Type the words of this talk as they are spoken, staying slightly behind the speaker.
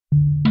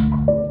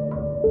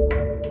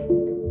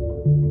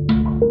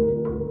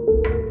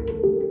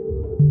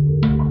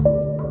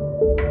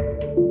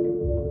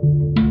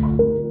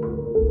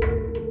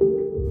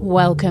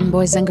Welcome,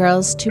 boys and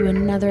girls, to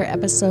another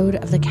episode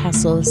of the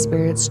Castle of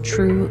Spirits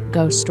True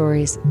Ghost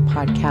Stories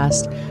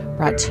podcast,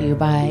 brought to you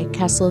by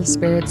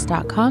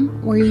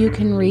castleofspirits.com, where you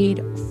can read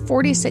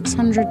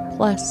 4,600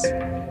 plus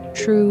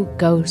true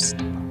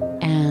ghost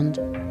and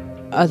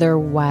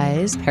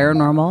otherwise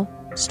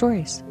paranormal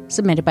stories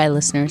submitted by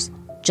listeners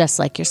just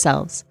like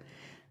yourselves.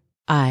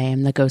 I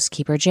am the Ghost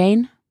Keeper,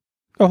 Jane.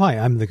 Oh, hi,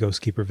 I'm the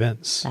Ghost Keeper,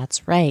 Vince.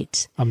 That's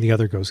right. I'm the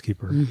other Ghost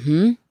Keeper.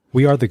 Mm-hmm.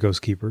 We are the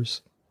Ghost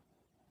Keepers.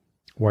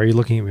 Why are you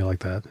looking at me like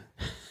that?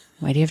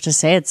 Why do you have to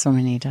say it so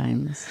many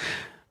times?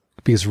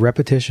 Because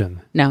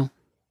repetition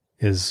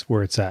is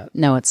where it's at.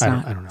 No, it's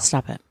not. I don't know.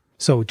 Stop it.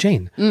 So,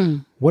 Jane,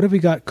 what have we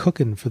got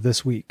cooking for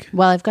this week?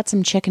 Well, I've got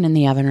some chicken in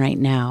the oven right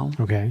now.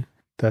 Okay.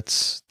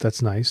 That's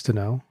nice to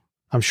know.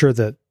 I'm sure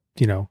that,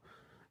 the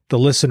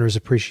listeners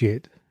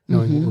appreciate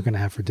knowing what we're going to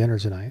have for dinner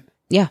tonight.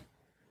 Yeah.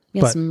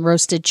 Some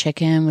roasted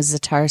chicken with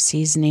za'atar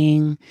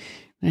seasoning.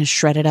 I'm going to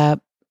shred it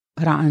up,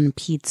 put it on a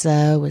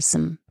pizza with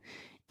some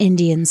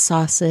Indian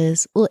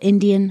sauces, little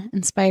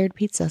Indian-inspired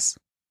pizzas.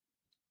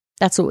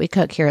 That's what we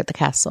cook here at the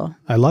castle.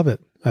 I love it.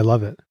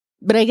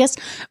 But I guess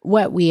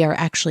what we are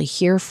actually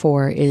here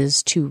for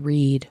is to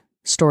read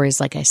stories,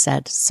 like I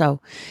said.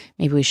 So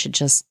maybe we should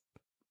just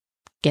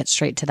get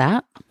straight to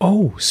that.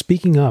 Oh,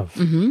 speaking of,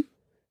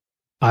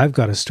 I've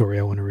got a story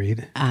I want to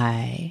read.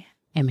 I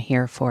am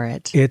here for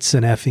it. It's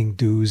an effing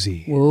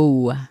doozy.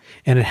 Whoa.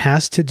 And it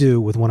has to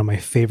do with one of my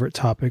favorite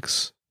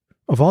topics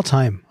of all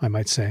time, I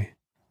might say.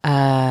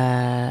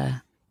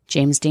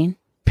 James Dean?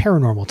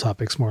 Paranormal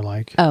topics, more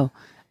like. Oh,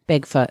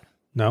 Bigfoot.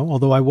 No,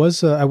 although I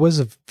was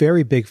a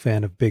very big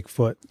fan of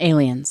Bigfoot.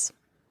 Aliens,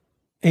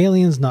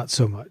 not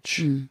so much.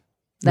 Then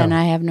No.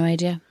 I have no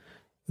idea.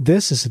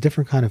 This is a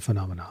different kind of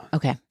phenomenon.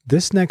 Okay.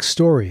 This next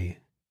story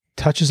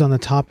touches on the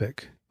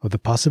topic of the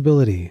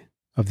possibility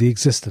of the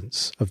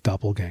existence of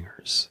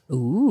doppelgangers.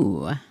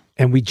 Ooh.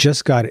 And we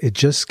just got it. It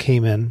just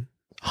came in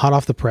hot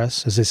off the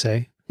press, as they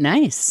say.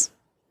 Nice.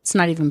 It's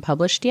not even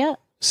published yet?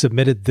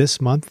 Submitted this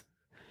month.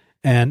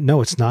 And no,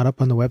 it's not up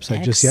on the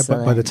website just yet.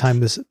 But by the time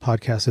this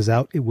podcast is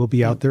out, it will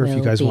be out there if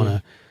you guys want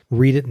to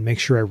read it and make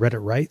sure I read it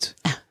right.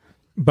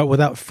 But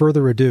without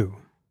further ado,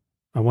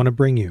 I want to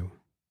bring you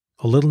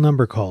a little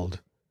number called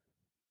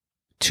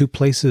Two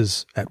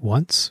Places at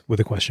Once, with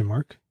a question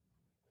mark,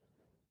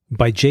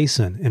 by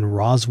Jason in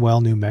Roswell,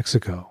 New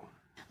Mexico.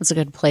 That's a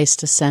good place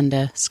to send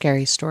a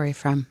scary story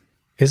from.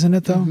 Isn't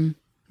it, though?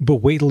 But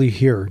wait till you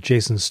hear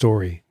Jason's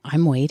story.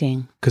 I'm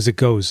waiting. Because it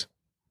goes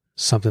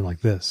something like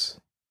this.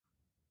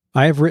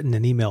 I have written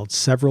and emailed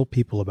several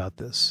people about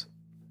this.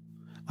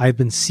 I have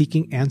been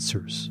seeking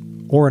answers,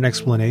 or an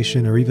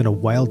explanation, or even a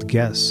wild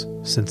guess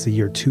since the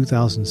year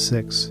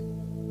 2006.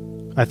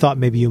 I thought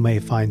maybe you may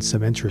find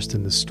some interest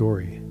in this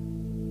story.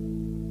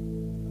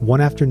 One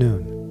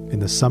afternoon, in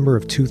the summer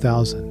of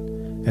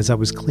 2000, as I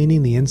was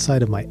cleaning the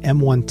inside of my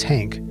M1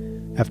 tank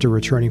after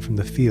returning from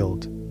the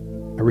field,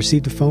 I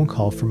received a phone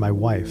call from my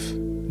wife,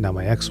 now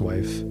my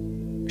ex-wife.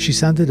 She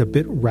sounded a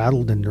bit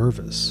rattled and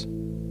nervous.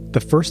 The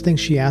first thing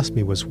she asked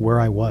me was where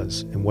I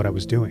was and what I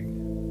was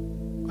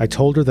doing. I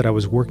told her that I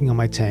was working on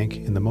my tank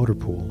in the motor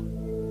pool.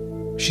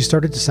 She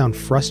started to sound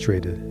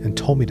frustrated and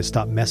told me to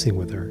stop messing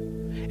with her,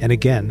 and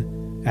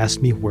again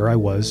asked me where I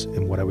was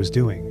and what I was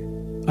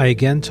doing. I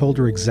again told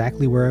her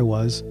exactly where I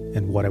was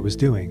and what I was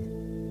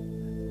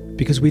doing.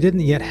 Because we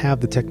didn't yet have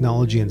the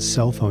technology and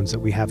cell phones that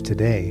we have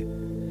today,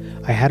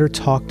 I had her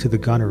talk to the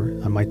gunner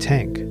on my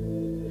tank.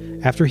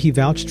 After he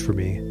vouched for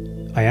me,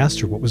 I asked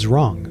her what was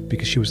wrong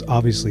because she was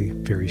obviously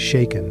very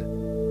shaken.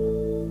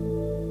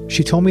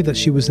 She told me that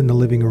she was in the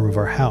living room of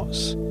our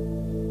house.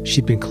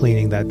 She'd been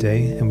cleaning that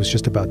day and was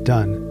just about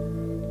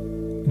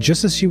done.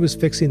 Just as she was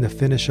fixing to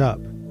finish up,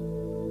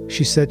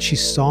 she said she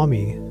saw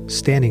me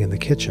standing in the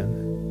kitchen,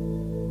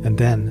 and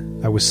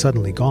then I was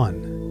suddenly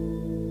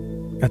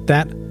gone. At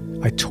that,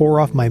 I tore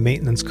off my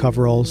maintenance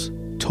coveralls,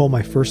 told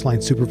my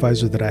first-line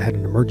supervisor that I had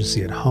an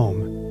emergency at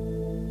home,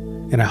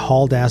 and I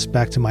hauled ass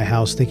back to my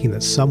house thinking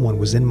that someone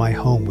was in my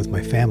home with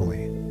my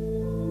family.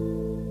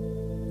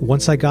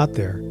 Once I got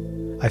there,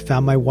 I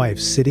found my wife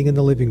sitting in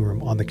the living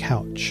room on the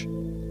couch.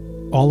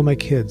 All of my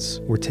kids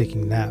were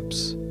taking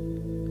naps.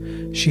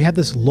 She had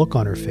this look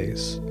on her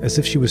face, as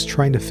if she was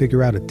trying to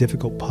figure out a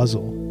difficult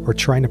puzzle or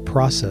trying to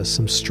process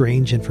some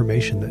strange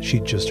information that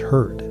she'd just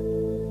heard.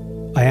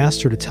 I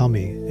asked her to tell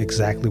me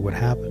exactly what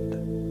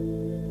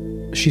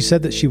happened. She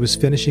said that she was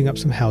finishing up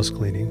some house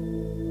cleaning,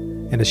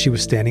 and as she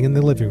was standing in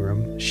the living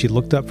room, she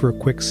looked up for a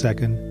quick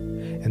second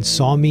and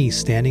saw me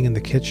standing in the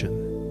kitchen.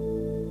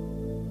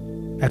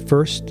 At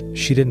first,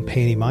 she didn't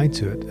pay any mind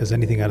to it as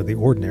anything out of the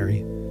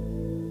ordinary.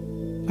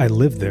 I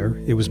lived there,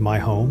 it was my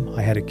home,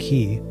 I had a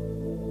key.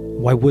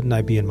 Why wouldn't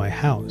I be in my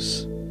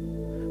house?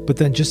 But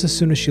then just as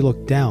soon as she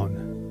looked down,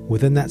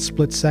 within that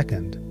split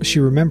second, she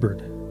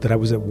remembered that I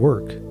was at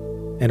work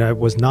and I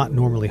was not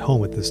normally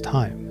home at this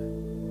time.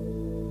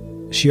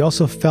 She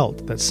also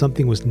felt that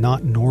something was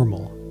not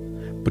normal,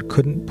 but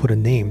couldn't put a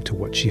name to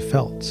what she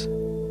felt.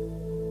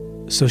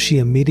 So she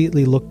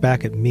immediately looked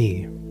back at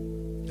me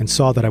and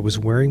saw that I was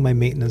wearing my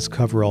maintenance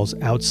coveralls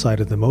outside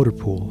of the motor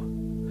pool,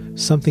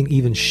 something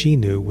even she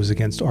knew was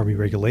against Army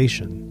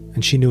regulation,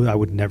 and she knew I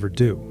would never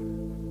do.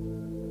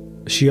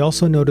 She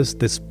also noticed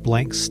this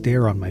blank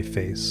stare on my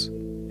face.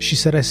 She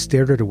said I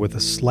stared at her with a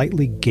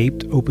slightly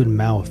gaped open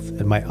mouth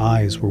and my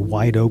eyes were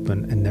wide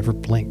open and never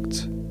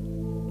blinked.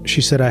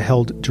 She said I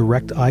held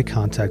direct eye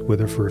contact with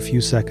her for a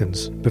few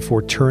seconds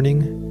before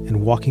turning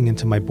and walking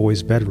into my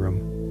boys'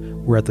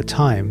 bedroom, where at the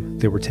time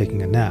they were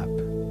taking a nap.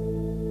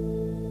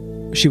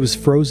 She was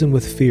frozen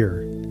with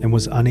fear and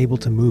was unable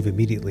to move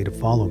immediately to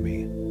follow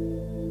me.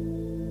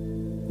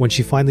 When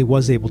she finally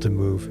was able to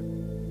move,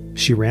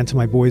 she ran to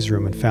my boys'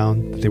 room and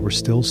found that they were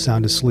still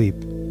sound asleep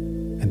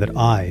and that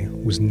I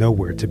was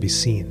nowhere to be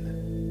seen.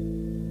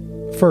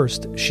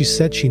 First, she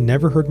said she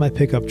never heard my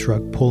pickup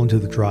truck pull into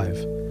the drive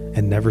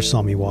and never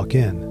saw me walk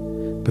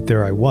in, but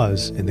there I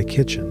was in the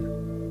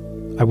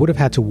kitchen. I would have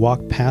had to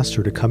walk past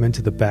her to come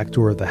into the back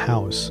door of the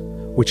house,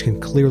 which can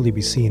clearly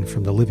be seen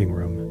from the living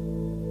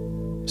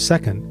room.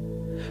 Second,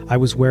 I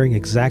was wearing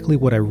exactly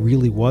what I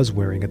really was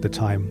wearing at the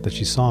time that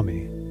she saw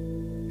me.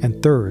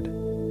 And third,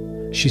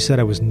 she said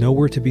I was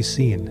nowhere to be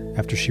seen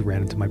after she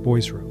ran into my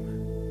boys' room.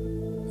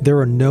 There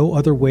are no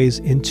other ways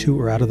into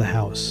or out of the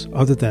house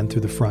other than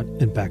through the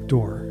front and back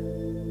door.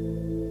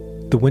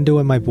 The window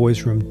in my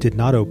boys' room did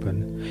not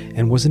open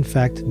and was in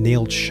fact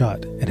nailed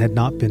shut and had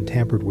not been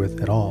tampered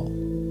with at all.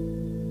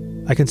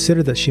 I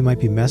considered that she might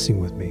be messing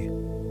with me,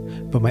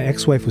 but my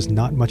ex-wife was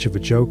not much of a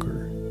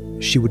joker.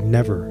 She would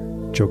never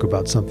joke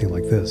about something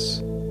like this.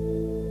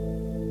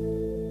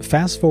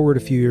 Fast forward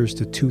a few years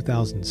to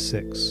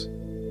 2006.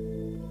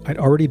 I'd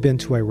already been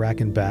to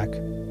Iraq and back,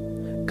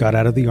 got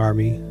out of the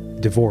Army,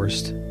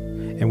 divorced,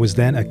 and was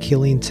then a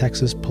Killeen,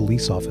 Texas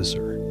police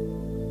officer.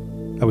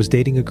 I was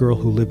dating a girl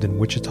who lived in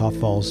Wichita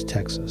Falls,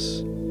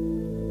 Texas.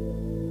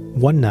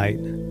 One night,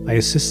 I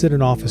assisted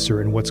an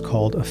officer in what's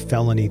called a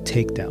felony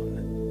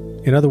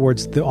takedown. In other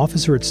words, the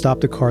officer had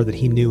stopped a car that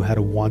he knew had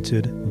a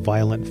wanted,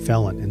 violent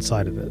felon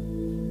inside of it.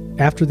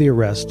 After the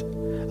arrest,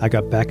 I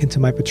got back into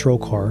my patrol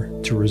car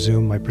to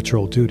resume my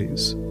patrol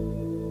duties.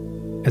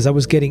 As I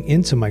was getting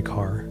into my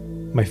car,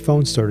 my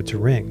phone started to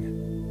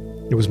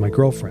ring. It was my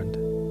girlfriend.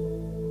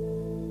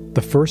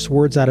 The first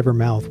words out of her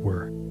mouth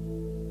were,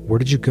 "Where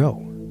did you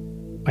go?"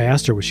 I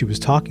asked her what she was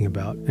talking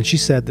about, and she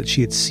said that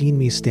she had seen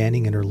me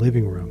standing in her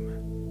living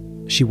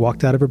room. She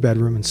walked out of her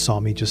bedroom and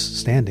saw me just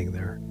standing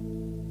there.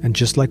 And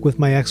just like with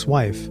my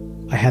ex-wife,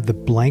 I had the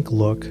blank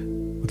look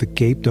with a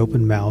gaped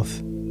open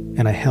mouth,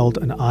 and I held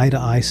an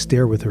eye-to-eye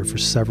stare with her for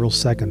several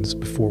seconds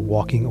before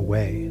walking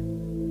away.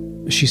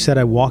 She said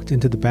I walked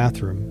into the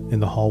bathroom in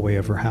the hallway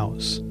of her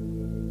house.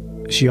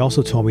 She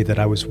also told me that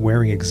I was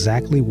wearing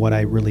exactly what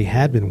I really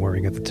had been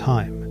wearing at the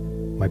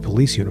time, my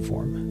police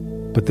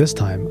uniform, but this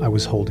time I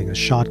was holding a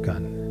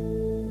shotgun.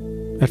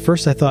 At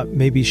first I thought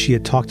maybe she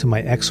had talked to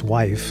my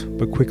ex-wife,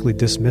 but quickly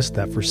dismissed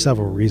that for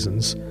several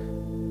reasons.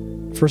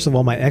 First of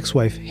all, my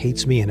ex-wife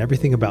hates me and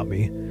everything about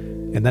me,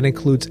 and that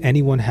includes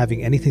anyone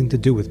having anything to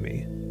do with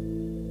me.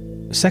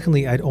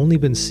 Secondly, I'd only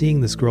been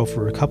seeing this girl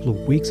for a couple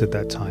of weeks at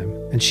that time,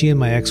 and she and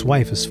my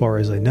ex-wife, as far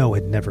as I know,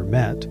 had never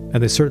met,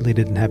 and they certainly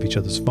didn't have each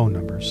other's phone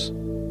numbers.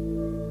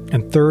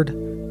 And third,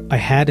 I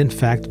had in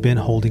fact been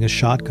holding a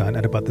shotgun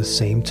at about the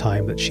same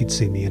time that she'd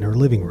seen me in her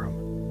living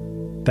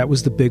room. That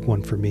was the big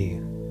one for me,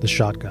 the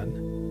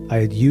shotgun. I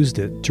had used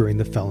it during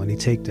the felony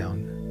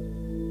takedown.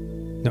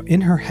 Now,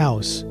 in her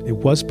house, it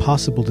was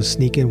possible to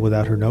sneak in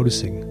without her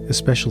noticing,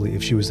 especially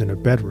if she was in her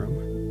bedroom.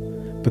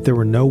 But there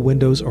were no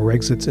windows or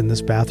exits in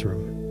this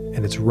bathroom,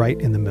 and it's right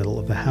in the middle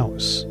of the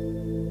house.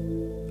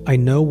 I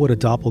know what a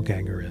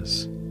doppelganger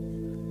is,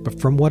 but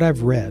from what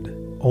I've read,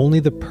 only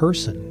the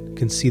person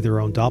can see their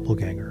own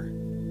doppelganger.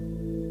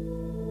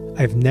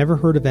 I've never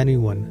heard of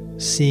anyone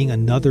seeing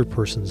another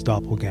person's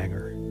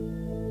doppelganger.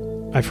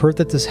 I've heard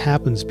that this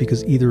happens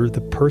because either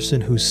the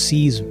person who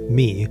sees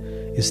me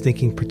is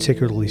thinking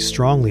particularly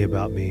strongly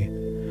about me,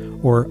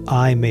 or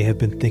I may have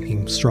been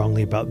thinking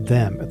strongly about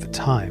them at the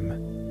time.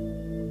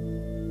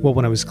 Well,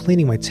 when I was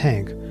cleaning my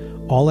tank,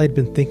 all I'd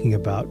been thinking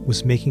about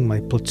was making my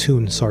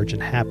platoon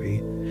sergeant happy,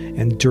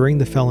 and during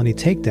the felony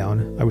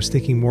takedown, I was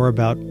thinking more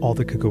about all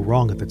that could go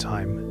wrong at the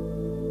time.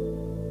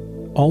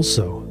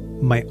 Also,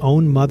 my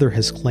own mother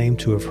has claimed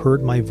to have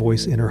heard my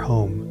voice in her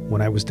home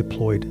when I was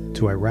deployed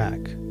to Iraq.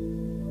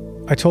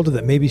 I told her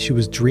that maybe she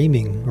was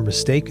dreaming or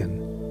mistaken,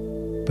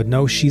 but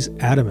no, she's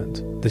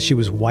adamant that she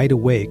was wide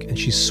awake and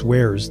she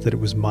swears that it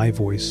was my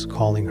voice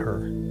calling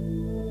her.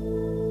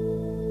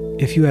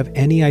 If you have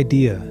any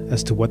idea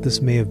as to what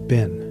this may have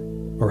been,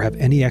 or have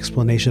any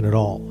explanation at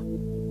all,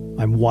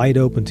 I'm wide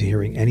open to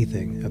hearing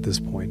anything at this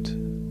point.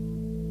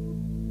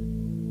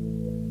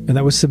 And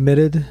that was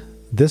submitted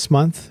this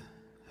month,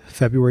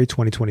 February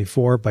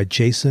 2024, by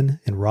Jason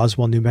in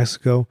Roswell, New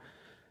Mexico.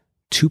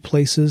 2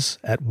 places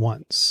at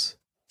once.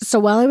 So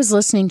while I was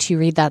listening to you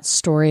read that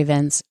story,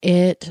 Vince,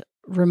 it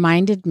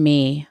reminded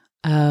me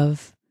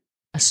of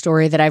a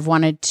story that I've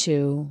wanted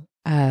to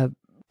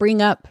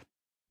bring up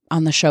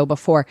on the show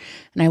before.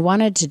 And I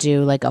wanted to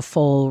do like a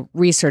full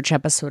research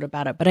episode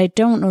about it, but I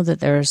don't know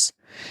that there's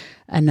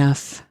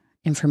enough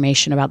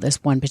information about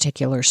this one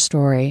particular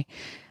story.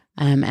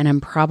 And I'm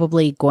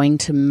probably going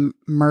to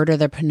murder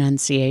the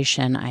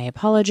pronunciation. I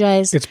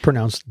apologize. It's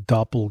pronounced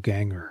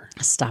doppelganger.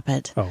 Stop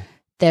it. Oh.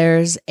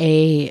 There's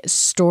a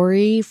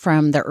story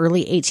from the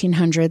early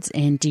 1800s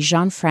in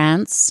Dijon,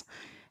 France.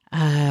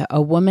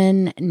 A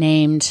woman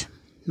named,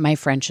 my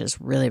French is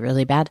really,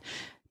 really bad.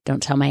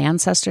 Don't tell my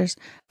ancestors.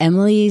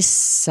 Emily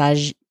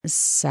Sagi.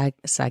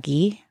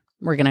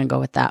 We're going to go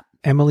with that.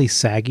 Emily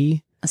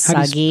Sagi?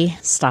 Sagi.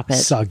 Stop it.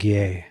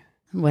 Sagier.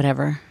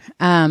 Whatever.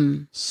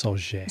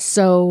 Sauger.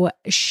 So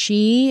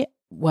she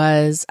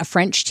was a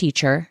French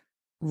teacher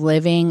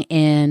living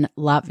in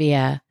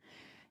Latvia,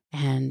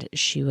 and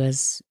she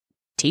was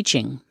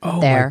teaching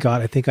there. Oh my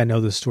God. I think I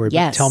know this story, but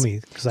yes. Tell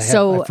me, because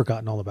I've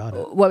forgotten all about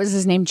it. What was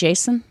his name?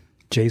 Jason?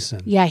 Jason.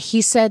 Yeah,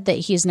 he said that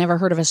he's never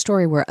heard of a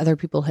story where other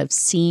people have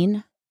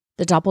seen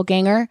the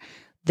doppelganger.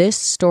 This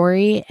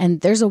story, and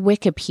there's a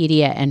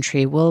Wikipedia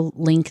entry, we'll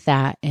link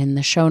that in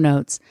the show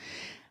notes.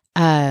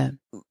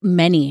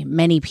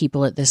 Many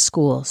people at this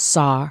school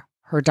saw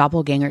her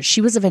doppelganger.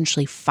 She was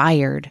eventually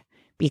fired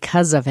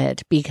because of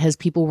it, because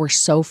people were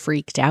so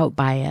freaked out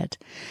by it.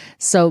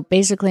 So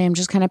basically, I'm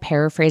just kind of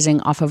paraphrasing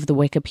off of the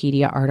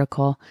Wikipedia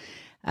article.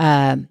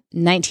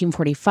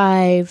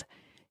 1945,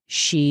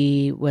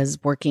 she was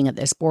working at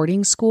this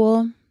boarding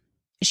school.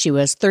 She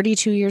was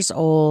 32 years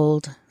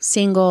old,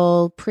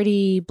 single,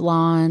 pretty,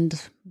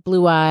 blonde,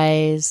 blue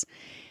eyes,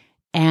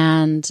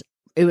 and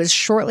it was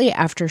shortly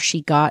after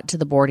she got to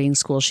the boarding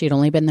school. She had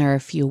only been there a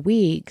few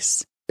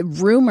weeks.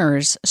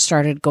 Rumors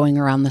started going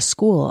around the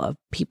school of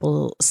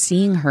people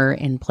seeing her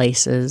in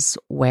places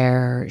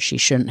where she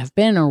shouldn't have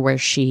been or where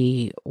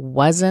she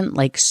wasn't.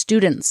 Like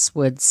students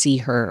would see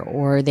her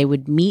or they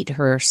would meet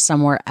her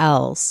somewhere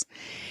else.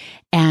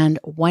 And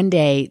one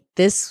day,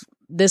 this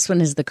one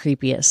is the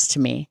creepiest to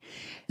me.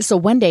 So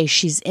one day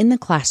she's in the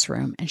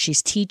classroom and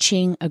she's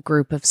teaching a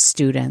group of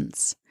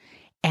students.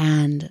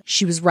 And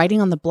she was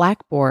writing on the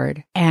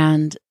blackboard,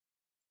 and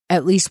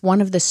at least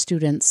one of the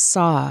students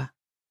saw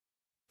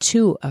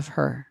two of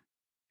her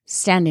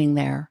standing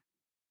there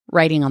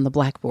writing on the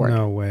blackboard.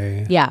 No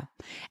way. Yeah.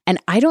 And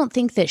I don't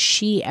think that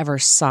she ever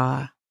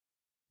saw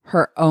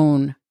her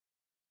own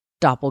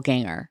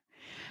doppelganger.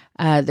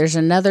 There's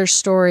another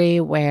story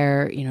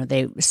where,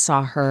 they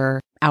saw her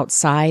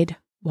outside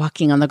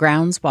walking on the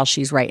grounds while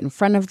she's right in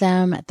front of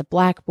them at the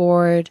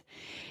blackboard.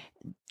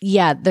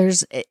 Yeah,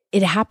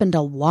 it happened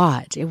a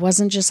lot. It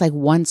wasn't just like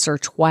once or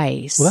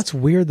twice. Well, that's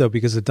weird though,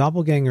 because the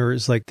doppelganger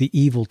is like the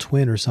evil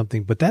twin or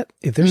something. But that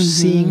if they're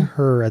seeing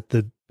her at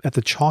the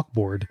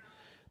chalkboard,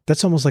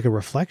 that's almost like a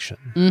reflection.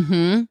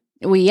 Mm-hmm.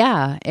 Well,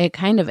 yeah, it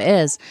kind of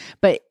is.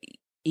 But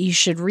you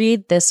should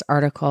read this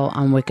article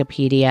on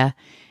Wikipedia.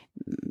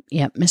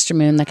 Yeah, Mr.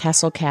 Moon, the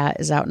Castle Cat,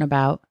 is out and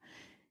about.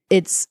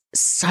 It's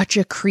such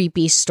a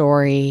creepy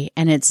story,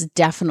 and it's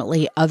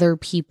definitely other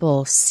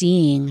people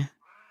seeing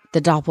the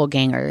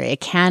doppelganger.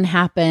 It can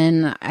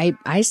happen.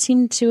 I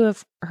seem to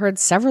have heard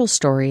several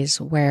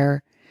stories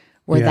where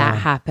that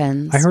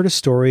happens. I heard a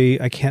story.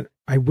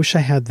 I wish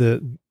I had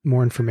the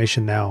more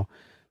information now,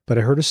 but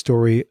I heard a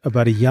story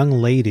about a young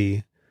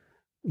lady,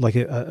 like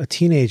a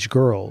teenage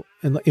girl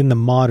in the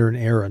modern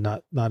era,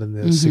 not in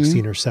the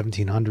 16 or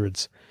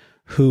 1700s,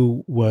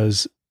 who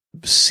was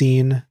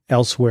seen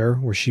elsewhere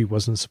where she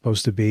wasn't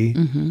supposed to be.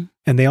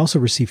 And they also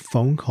received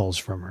phone calls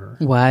from her.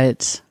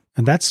 What?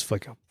 And that's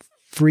like a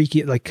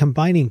freaky, like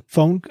combining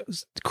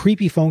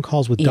creepy phone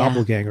calls with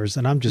doppelgangers.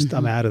 And I'm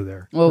out of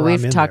there. Well,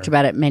 we've talked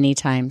about it many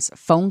times.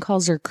 Phone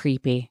calls are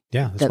creepy.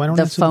 Yeah. That's why I don't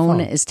answer the phone.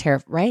 The phone is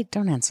terrible, right?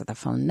 Don't answer the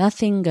phone.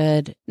 Nothing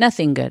good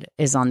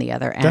is on the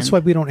other end. That's why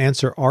we don't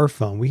answer our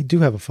phone. We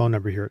do have a phone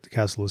number here at the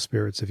Castle of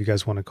Spirits if you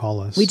guys want to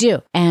call us. We do.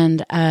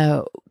 And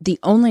the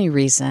only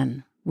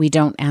reason we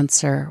don't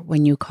answer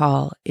when you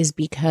call is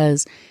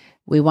because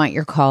we want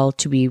your call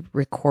to be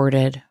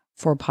recorded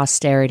for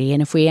posterity.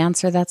 And if we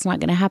answer, that's not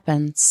going to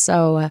happen.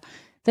 So,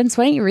 Vince,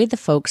 why don't you read the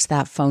folks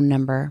that phone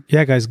number?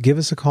 Yeah, guys, give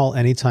us a call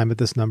anytime at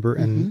this number.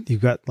 And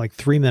you've got like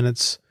 3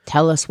 minutes.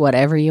 Tell us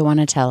whatever you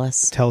want to tell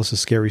us. Tell us a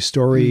scary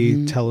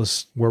story. Tell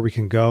us where we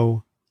can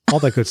go. All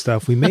that good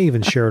stuff. We may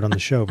even share it on the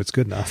show if it's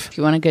good enough. If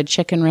you want a good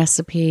chicken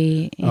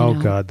recipe.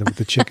 God,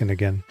 the chicken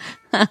again.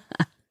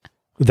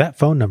 That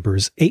phone number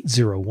is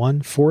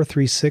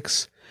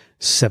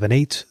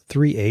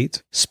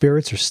 801-436-7838.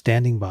 Spirits are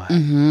standing by.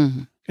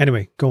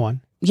 Anyway, go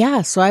on.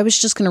 Yeah, so I was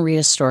just going to read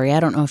a story. I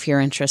don't know if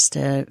you're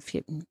interested. If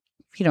you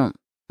don't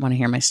want to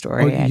hear my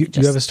story. You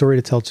have a story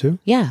to tell too?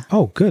 Yeah.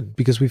 Oh, good.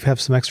 Because we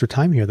have some extra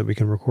time here that we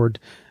can record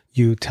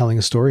you telling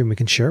a story and we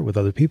can share it with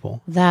other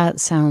people. That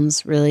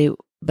sounds really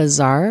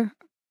bizarre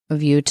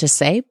of you to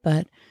say,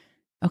 but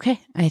okay,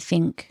 I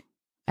think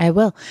I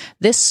will.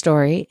 This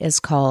story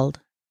is called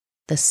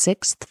The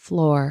Sixth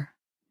Floor,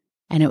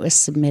 and it was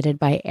submitted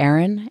by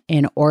Aaron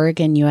in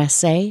Oregon,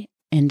 USA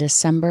in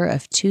December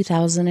of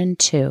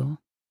 2002.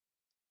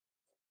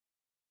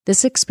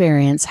 This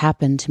experience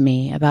happened to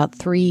me about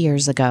 3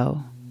 years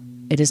ago.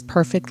 It is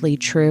perfectly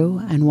true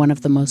and one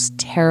of the most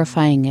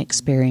terrifying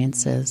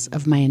experiences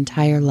of my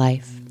entire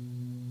life.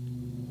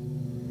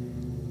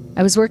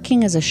 I was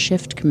working as a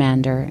shift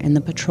commander in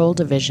the patrol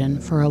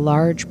division for a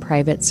large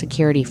private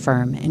security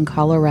firm in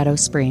Colorado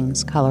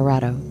Springs,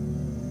 Colorado.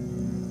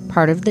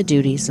 Part of the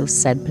duties of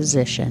said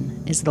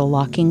position is the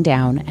locking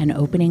down and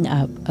opening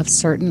up of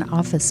certain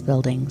office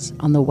buildings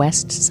on the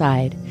west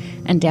side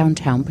and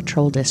downtown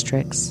patrol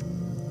districts.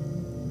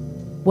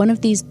 One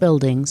of these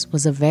buildings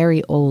was a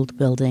very old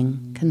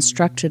building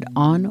constructed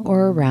on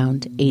or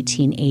around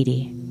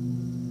 1880.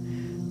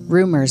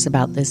 Rumors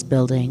about this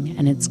building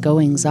and its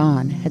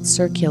goings-on had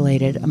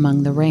circulated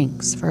among the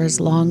ranks for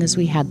as long as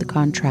we had the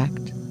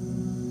contract.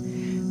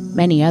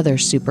 Many other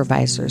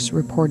supervisors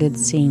reported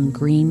seeing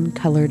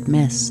green-colored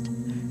mist,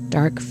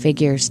 dark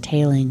figures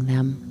tailing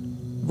them,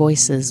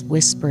 voices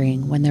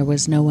whispering when there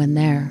was no one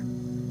there,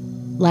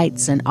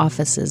 lights in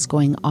offices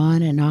going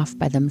on and off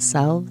by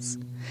themselves,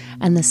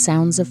 and the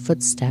sounds of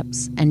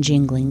footsteps and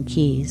jingling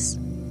keys.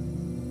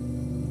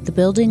 The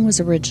building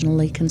was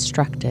originally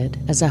constructed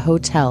as a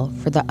hotel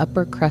for the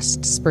Upper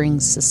Crust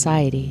Springs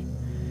Society,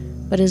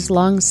 but has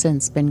long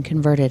since been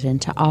converted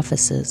into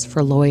offices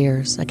for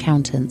lawyers,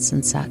 accountants,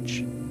 and such.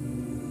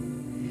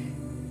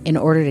 In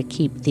order to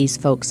keep these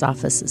folks'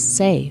 offices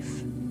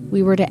safe,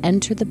 we were to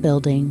enter the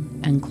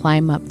building and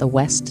climb up the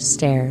west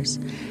stairs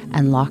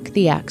and lock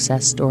the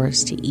access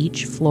doors to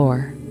each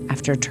floor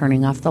after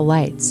turning off the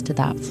lights to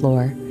that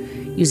floor,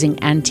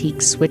 using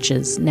antique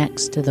switches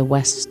next to the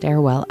west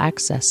stairwell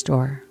access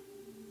door.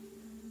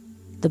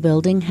 The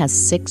building has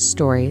 6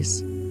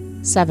 stories,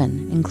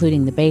 7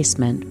 including the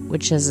basement,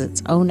 which has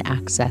its own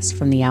access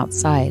from the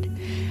outside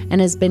and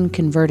has been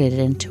converted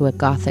into a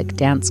Gothic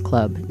dance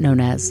club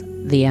known as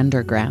the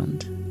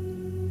Underground.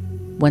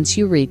 Once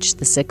you reach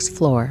the 6th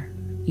floor,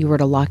 you were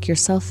to lock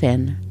yourself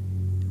in,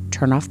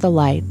 turn off the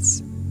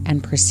lights,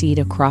 and proceed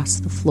across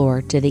the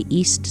floor to the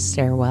east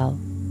stairwell,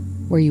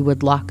 where you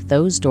would lock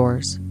those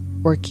doors,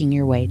 working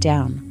your way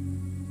down.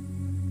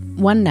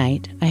 One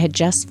night, I had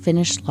just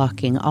finished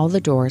locking all the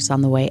doors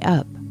on the way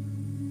up,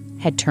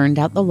 had turned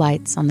out the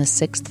lights on the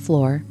 6th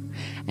floor,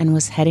 and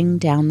was heading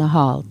down the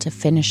hall to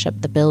finish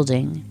up the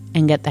building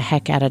and get the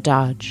heck out of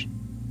Dodge.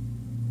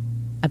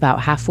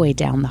 About halfway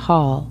down the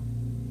hall,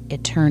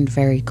 it turned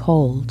very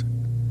cold,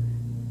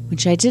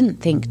 which I didn't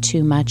think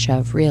too much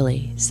of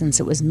really, since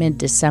it was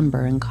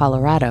mid-December in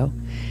Colorado,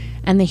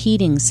 and the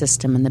heating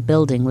system in the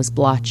building was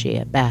blotchy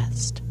at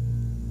best.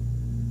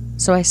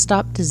 So I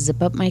stopped to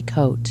zip up my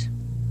coat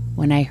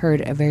when I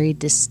heard a very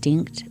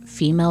distinct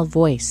female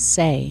voice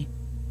say,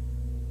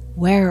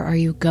 "Where are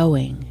you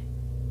going?"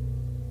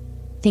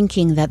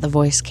 Thinking that the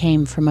voice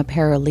came from a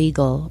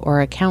paralegal or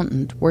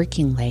accountant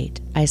working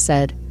late, I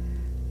said,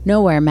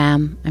 "Nowhere,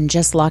 ma'am. I'm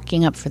just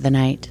locking up for the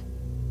night."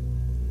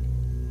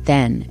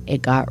 Then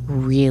it got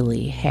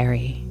really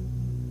hairy.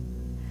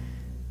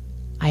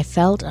 I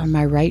felt on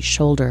my right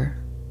shoulder,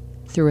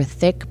 through a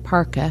thick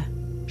parka,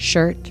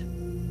 shirt,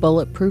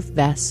 bulletproof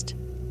vest,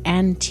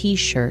 and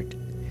t-shirt,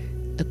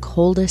 the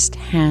coldest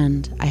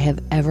hand I have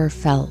ever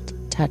felt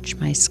touch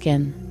my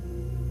skin.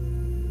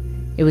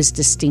 It was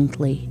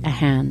distinctly a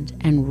hand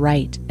and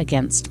right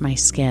against my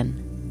skin.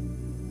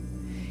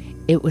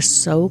 It was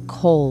so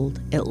cold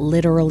it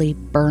literally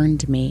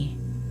burned me,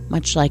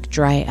 much like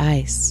dry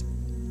ice,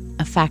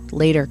 a fact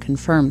later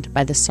confirmed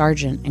by the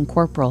sergeant and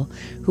corporal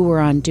who were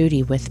on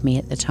duty with me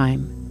at the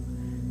time.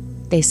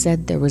 They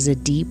said there was a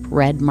deep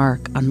red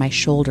mark on my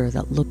shoulder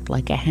that looked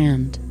like a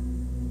hand.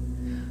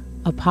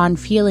 Upon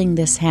feeling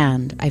this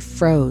hand, I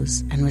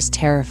froze and was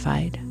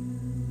terrified,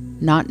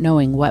 not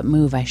knowing what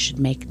move I should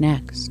make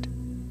next,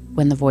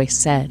 when the voice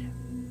said,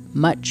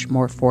 much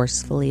more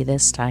forcefully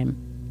this time,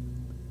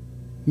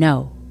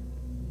 "No,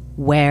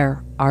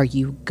 where are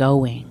you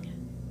going?"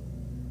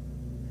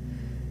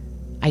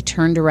 I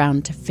turned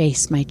around to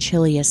face my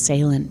chilly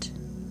assailant,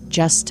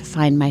 just to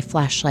find my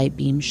flashlight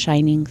beam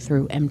shining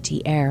through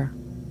empty air.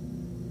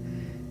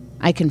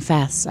 I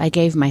confess, I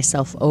gave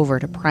myself over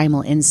to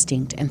primal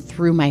instinct and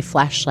threw my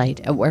flashlight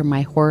at where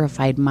my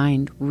horrified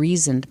mind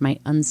reasoned my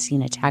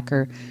unseen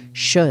attacker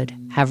should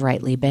have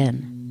rightly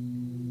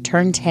been,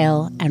 turned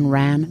tail and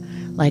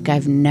ran like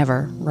I've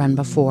never run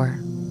before.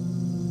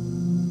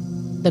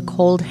 The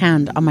cold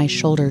hand on my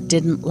shoulder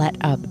didn't let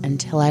up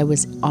until I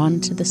was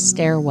onto the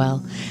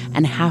stairwell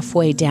and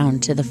halfway down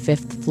to the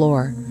 5th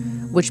floor,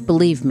 which,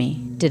 believe me,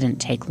 didn't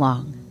take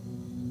long.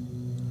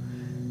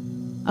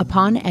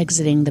 Upon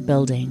exiting the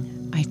building,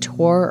 I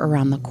tore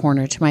around the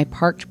corner to my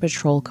parked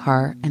patrol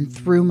car and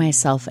threw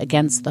myself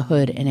against the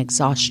hood in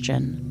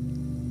exhaustion.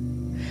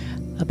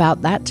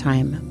 About that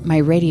time, my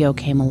radio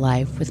came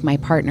alive with my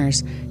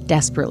partners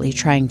desperately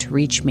trying to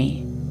reach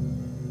me.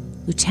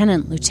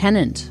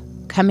 Lieutenant,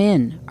 come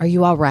in. Are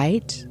you all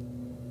right?"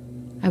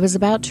 I was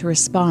about to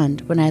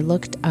respond when I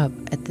looked up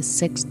at the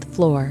 6th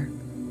floor.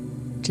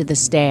 To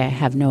this day, I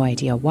have no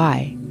idea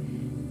why.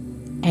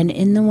 And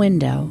in the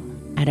window,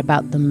 at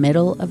about the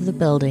middle of the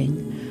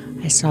building,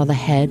 I saw the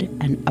head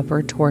and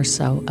upper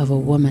torso of a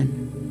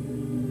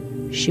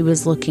woman. She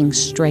was looking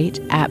straight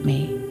at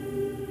me.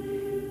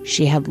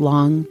 She had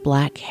long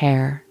black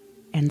hair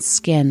and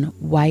skin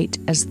white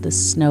as the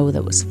snow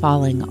that was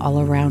falling all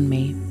around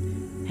me,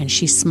 and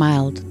she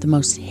smiled the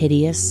most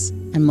hideous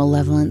and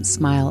malevolent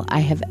smile I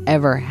have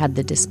ever had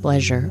the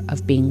displeasure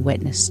of being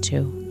witness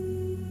to.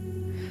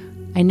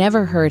 I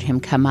never heard him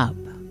come up,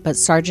 but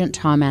Sergeant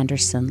Tom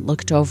Anderson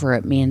looked over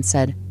at me and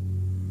said,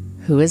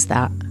 "Who is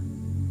that?"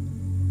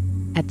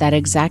 At that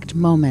exact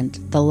moment,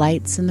 the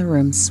lights in the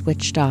room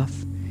switched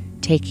off,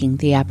 taking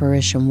the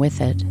apparition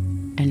with it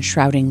and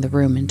shrouding the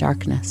room in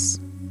darkness.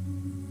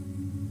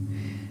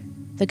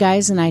 The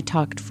guys and I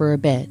talked for a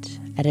bit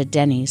at a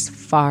Denny's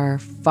far,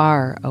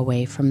 far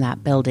away from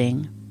that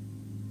building.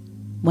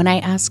 When I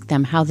asked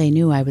them how they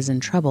knew I was in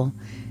trouble,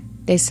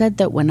 they said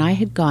that when I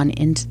had gone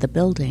into the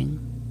building,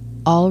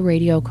 all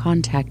radio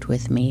contact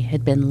with me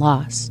had been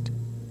lost.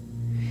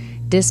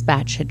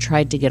 Dispatch had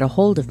tried to get a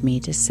hold of me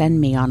to send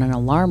me on an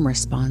alarm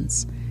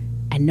response,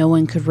 and no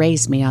one could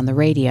raise me on the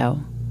radio.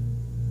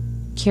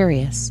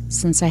 Curious,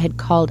 since I had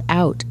called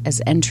out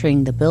as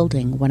entering the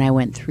building when I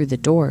went through the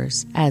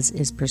doors, as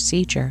is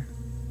procedure.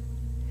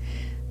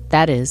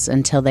 That is,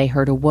 until they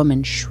heard a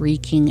woman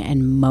shrieking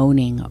and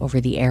moaning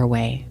over the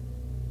airway.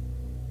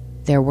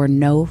 There were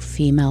no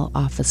female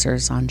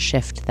officers on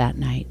shift that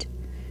night,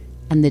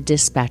 and the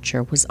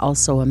dispatcher was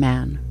also a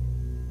man.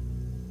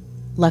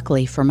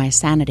 Luckily for my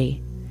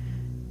sanity,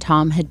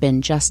 Tom had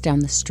been just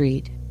down the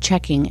street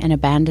checking an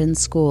abandoned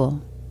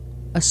school,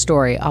 a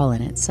story all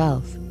in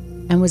itself,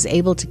 and was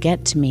able to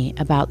get to me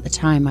about the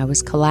time I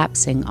was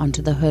collapsing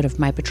onto the hood of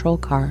my patrol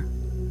car.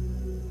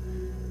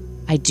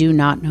 I do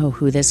not know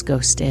who this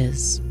ghost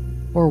is,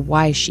 or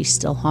why she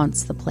still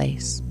haunts the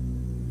place.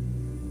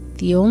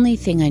 The only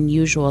thing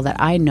unusual that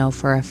I know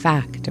for a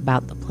fact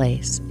about the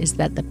place is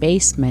that the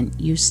basement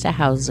used to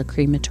house a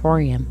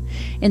crematorium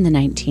in the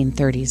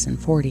 1930s and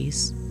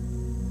 40s.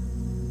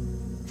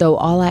 Though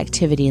all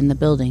activity in the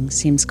building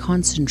seems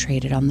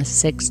concentrated on the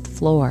 6th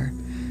floor,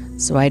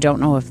 so I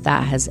don't know if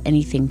that has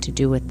anything to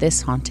do with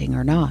this haunting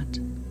or not.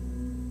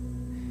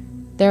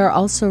 There are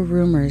also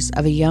rumors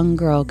of a young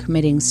girl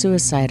committing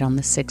suicide on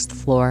the 6th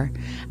floor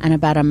and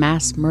about a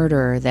mass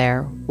murderer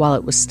there while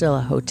it was still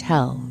a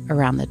hotel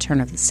around the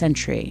turn of the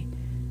century,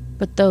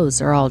 but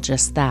those are all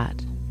just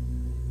that,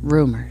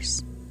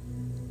 rumors.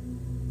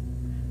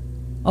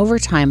 Over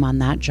time on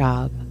that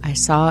job, I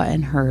saw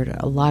and heard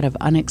a lot of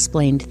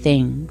unexplained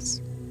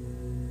things,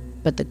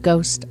 but the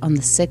ghost on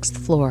the 6th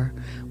floor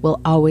will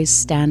always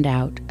stand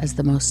out as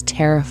the most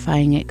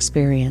terrifying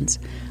experience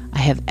I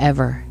have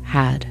ever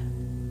had.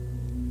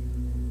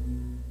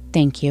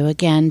 Thank you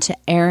again to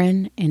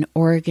Aaron in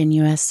Oregon,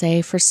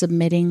 USA for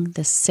submitting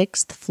the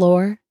 6th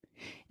floor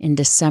in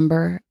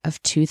December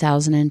of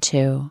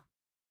 2002.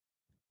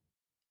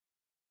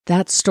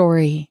 That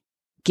story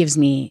gives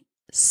me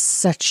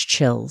such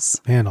chills.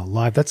 Man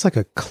alive, that's like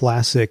a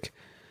classic.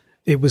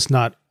 It was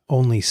not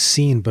only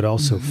seen, but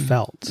also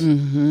felt.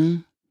 Mm-hmm.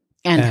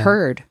 And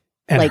heard.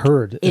 And like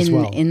heard as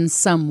well. In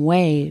some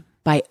way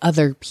by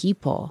other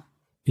people.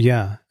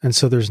 Yeah. And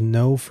so there's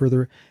no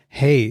further,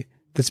 hey,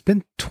 that's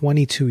been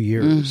 22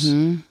 years.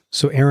 Mm-hmm.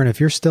 So Aaron, if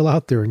you're still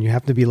out there and you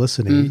happen to be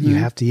listening, you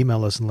have to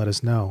email us and let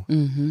us know.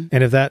 Mm-hmm.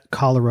 And if that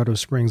Colorado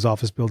Springs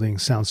office building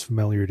sounds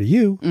familiar to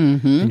you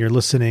and you're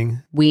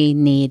listening, we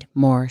need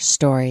more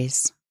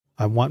stories.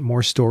 I want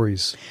more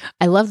stories.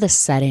 I love the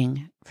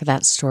setting for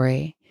that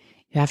story.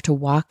 You have to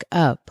walk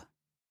up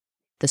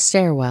the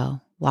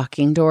stairwell,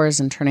 locking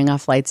doors and turning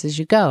off lights as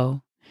you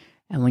go.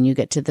 And when you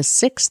get to the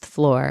 6th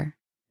floor,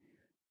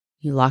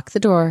 you lock the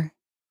door,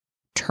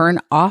 turn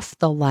off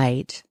the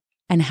light,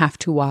 and have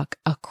to walk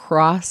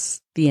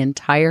across the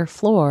entire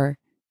floor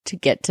to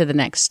get to the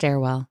next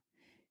stairwell.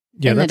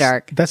 Yeah, in the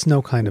dark. That's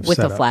no kind of with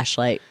setup. A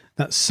flashlight.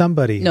 Now,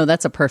 somebody... No,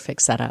 that's a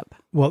perfect setup.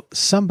 Well,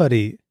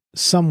 somebody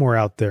somewhere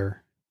out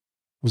there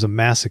was a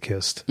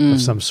masochist of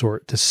some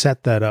sort to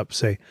set that up,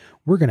 say,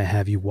 we're going to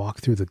have you walk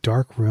through the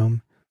dark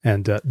room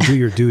and do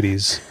your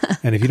duties.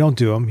 And if you don't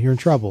do them, you're in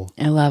trouble.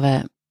 I love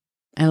it.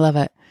 I love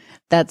it.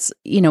 That's,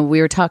 we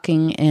were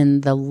talking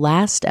in the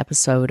last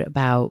episode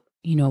about,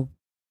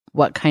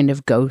 what kind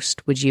of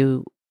ghost would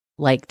you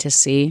like to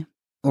see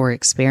or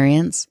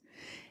experience?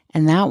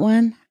 And that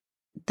one,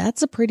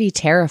 that's a pretty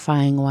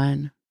terrifying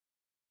one.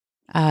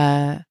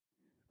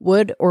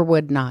 Would or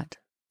would not?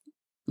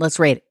 Let's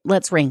rate it.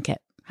 Let's rank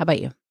it. How about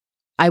you?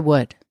 I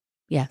would.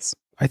 Yes.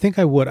 I think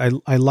I would.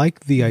 I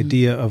like the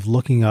idea of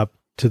looking up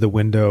to the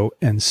window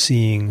and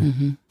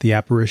seeing the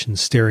apparition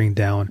staring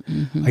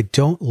down. I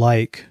don't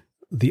like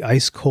the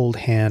ice cold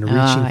hand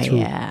reaching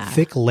through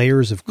thick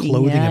layers of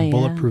clothing and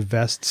bulletproof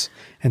vests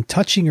and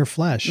touching your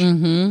flesh.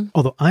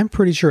 Although I'm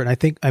pretty sure, and I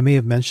think I may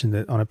have mentioned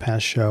it on a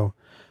past show,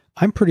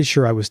 I'm pretty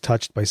sure I was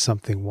touched by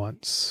something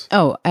once.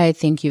 Oh, I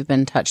think you've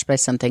been touched by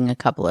something a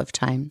couple of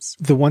times.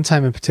 The one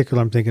time in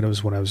particular I'm thinking it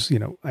was when I was,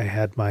 I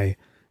had my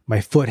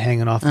foot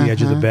hanging off the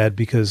edge of the bed,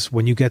 because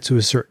when you get to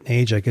a certain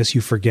age, I guess you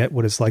forget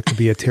what it's like to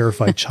be a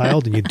terrified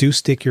child, and you do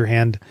stick your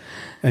hand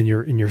and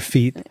your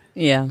feet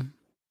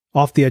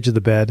off the edge of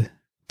the bed,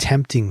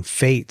 tempting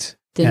fate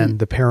and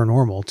the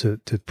paranormal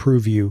to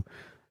prove you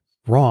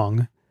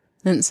wrong.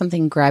 Didn't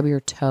something grab your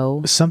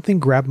toe? Something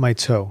grabbed my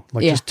toe,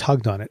 like just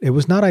tugged on it. It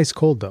was not ice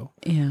cold though.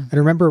 Yeah. And I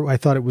remember I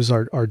thought it was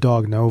our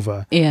dog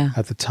Nova. Yeah.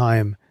 At the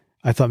time,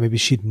 I thought maybe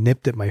she'd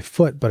nipped at my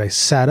foot, but I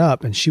sat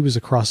up and she was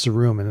across the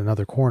room in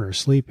another corner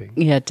sleeping.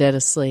 Yeah, dead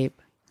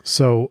asleep.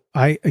 So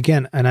I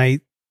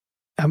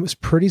was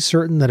pretty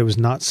certain that it was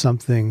not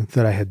something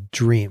that I had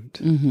dreamed.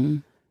 Mm-hmm.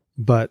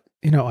 But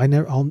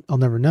I'll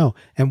never know.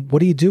 And what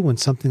do you do when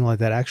something like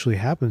that actually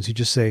happens? You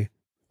just say,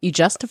 you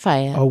justify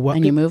it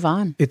and you move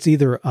on. It's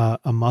either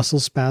a muscle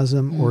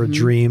spasm or a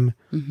dream,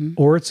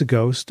 or it's a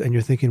ghost. And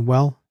you're thinking,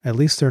 well, at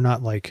least they're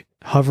not like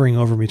hovering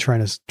over me,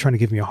 trying to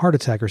give me a heart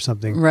attack or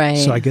something. Right.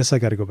 So I guess I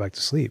got to go back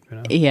to sleep.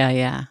 Yeah.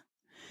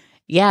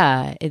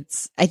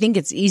 I think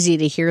it's easy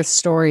to hear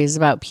stories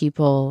about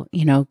people,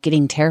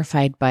 getting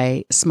terrified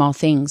by small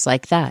things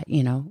like that,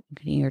 getting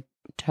your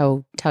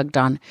toe tugged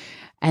on.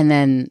 And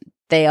then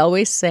they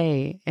always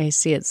say, I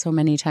see it so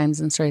many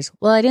times in stories,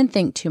 well, I didn't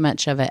think too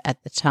much of it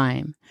at the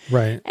time.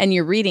 Right. And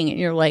you're reading it and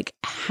you're like,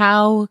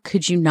 how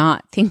could you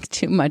not think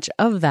too much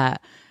of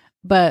that?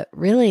 But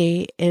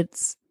really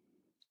it's,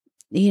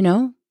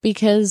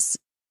 because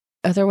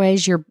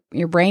otherwise your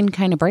brain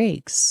kind of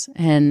breaks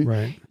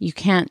and you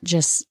can't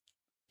just,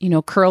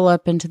 curl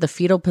up into the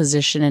fetal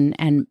position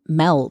and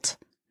melt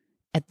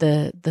at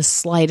the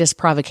slightest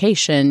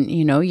provocation.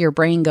 Your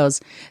brain goes,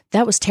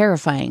 that was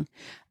terrifying.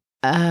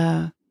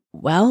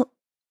 Well,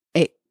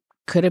 it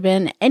could have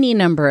been any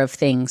number of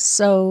things,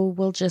 so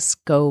we'll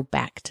just go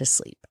back to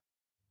sleep,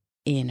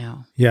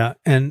 Yeah,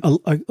 and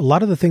a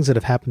lot of the things that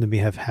have happened to me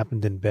have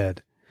happened in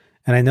bed.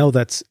 And I know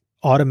that's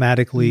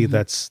automatically,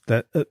 the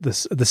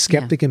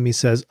skeptic in me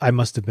says, I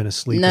must have been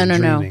asleep and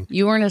dreaming.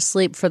 You weren't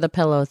asleep for the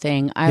pillow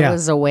thing. I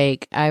was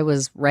awake. I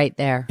was right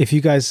there. If you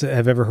guys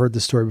have ever heard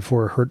the story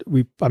before,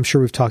 I'm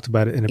sure we've talked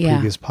about it in a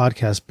previous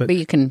podcast, but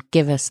you can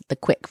give us the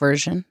quick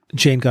version.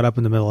 Jane got up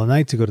in the middle of the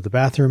night to go to the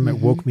bathroom. It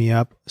woke me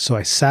up. So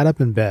I sat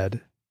up in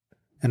bed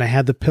and I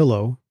had the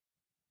pillow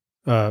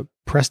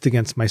pressed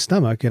against my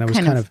stomach, and I was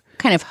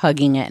kind of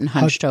hugging it and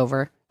hunched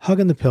over.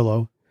 Hugging the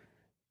pillow.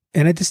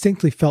 And I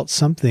distinctly felt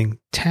something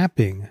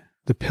tapping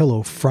the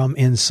pillow from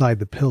inside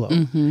the pillow.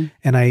 Mm-hmm.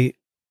 And I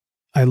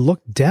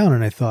looked down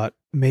and I thought,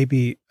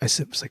 maybe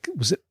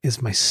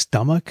is my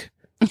stomach?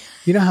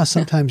 You know how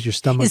sometimes your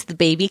stomach is the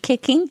baby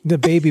kicking? The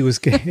baby was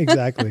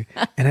exactly.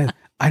 And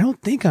I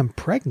don't think I'm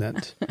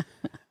pregnant.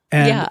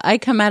 And I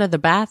come out of the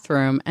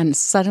bathroom and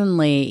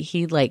suddenly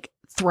he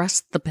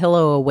thrust the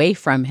pillow away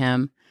from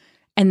him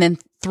and then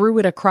threw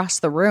it across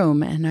the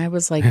room. And I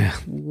was like,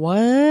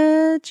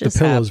 what just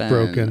happened? The pillow's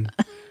broken.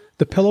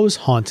 The pillow is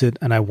haunted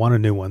and I want a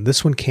new one.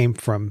 This one came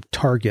from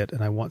Target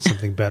and I want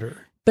something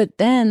better. But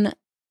then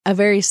a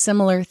very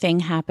similar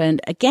thing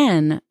happened.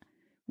 Again,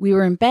 we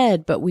were in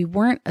bed, but we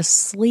weren't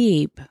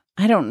asleep.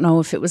 I don't know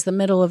if it was the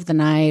middle of the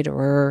night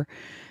or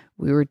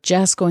we were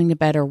just going to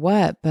bed or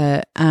what,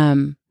 but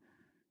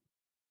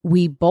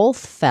we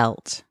both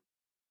felt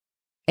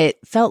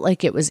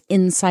like it was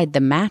inside the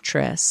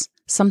mattress,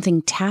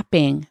 something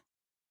tapping.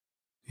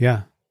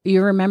 Yeah.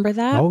 You remember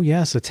that? Oh,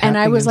 yes. And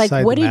I was like,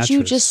 what did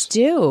you just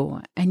do?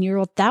 And you're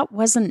like, that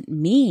wasn't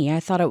me. I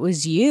thought it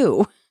was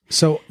you.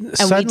 So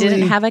we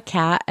didn't have a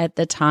cat at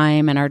the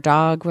time and our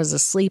dog was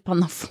asleep on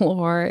the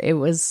floor. It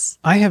was...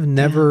 I have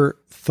never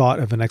thought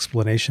of an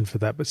explanation for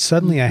that, but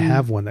suddenly I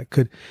have one that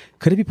could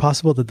it be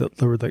possible that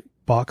there were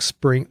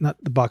not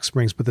the box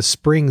springs, but the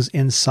springs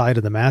inside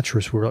of the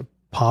mattress were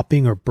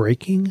popping or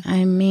breaking?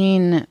 I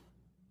mean...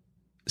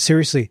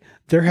 Seriously,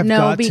 there have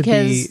got to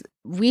be...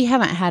 We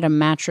haven't had a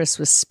mattress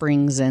with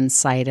springs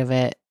inside of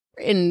it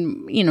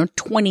in,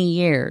 20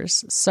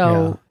 years.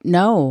 So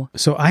no.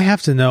 So I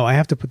have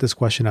to put this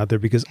question out there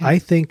because I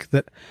think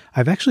that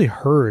I've actually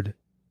heard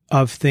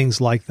of things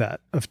like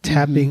that, of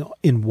tapping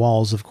in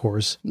walls, of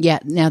course. Yeah.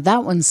 Now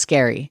that one's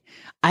scary.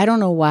 I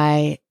don't know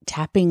why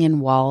tapping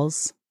in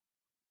walls.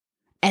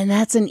 And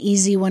that's an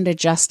easy one to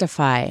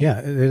justify.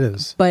 Yeah, it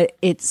is. But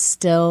it's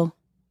still...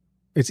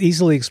 It's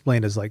easily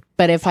explained as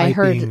But if I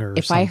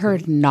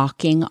heard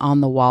knocking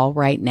on the wall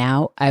right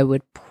now, I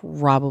would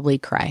probably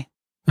cry.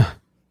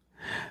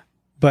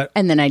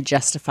 And then I'd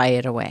justify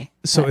it away.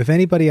 So if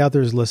anybody out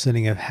there is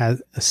listening and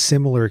has a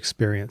similar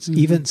experience,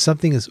 even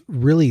something as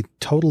really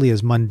totally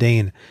as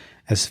mundane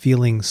as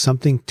feeling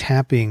something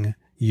tapping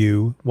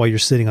you while you're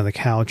sitting on the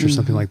couch or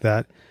something like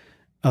that,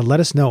 let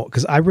us know.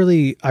 Because I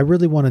really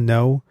want to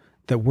know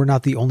that we're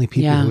not the only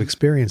people who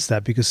experience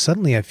that, because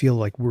suddenly I feel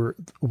like we're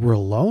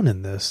alone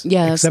in this.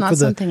 Yeah, it's not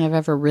something I've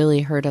ever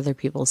really heard other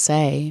people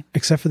say.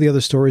 Except for the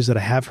other stories that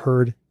I have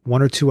heard,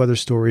 one or two other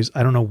stories.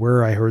 I don't know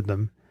where I heard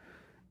them,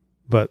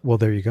 but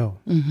there you go.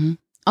 Mm-hmm.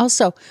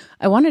 Also,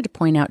 I wanted to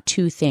point out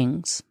two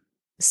things.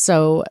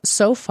 So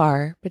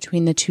far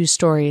between the two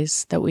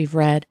stories that we've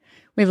read,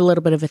 we have a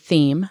little bit of a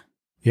theme.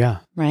 Yeah.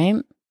 Right?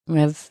 We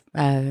have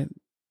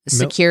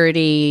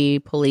security,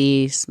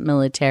 police,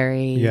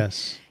 military.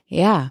 Yes.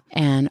 Yeah.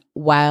 And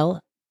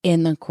while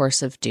in the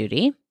course of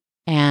duty,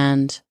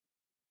 and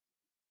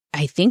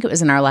I think it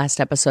was in our last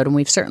episode, and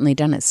we've certainly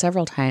done it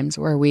several times,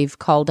 where we've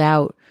called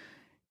out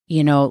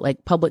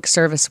like public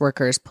service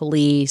workers,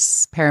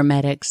 police,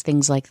 paramedics,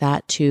 things like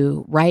that,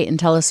 to write and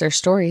tell us their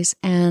stories.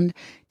 And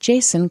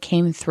Jason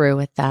came through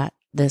with that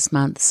this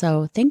month.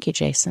 So thank you,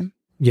 Jason.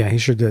 Yeah, he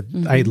sure did.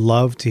 Mm-hmm. I'd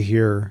love to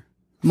hear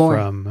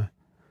more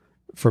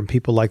from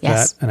people like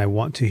Yes. that, and I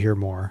want to hear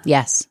more.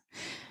 Yes.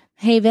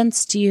 Hey,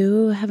 Vince, do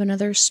you have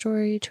another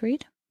story to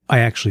read? I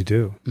actually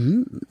do.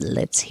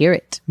 Let's hear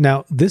it.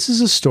 Now, this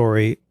is a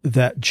story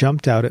that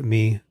jumped out at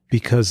me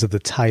because of the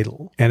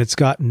title, and it's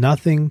got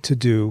nothing to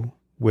do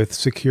with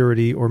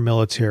security or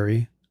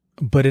military,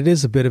 but it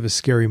is a bit of a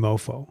scary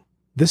mofo.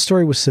 This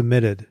story was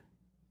submitted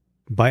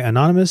by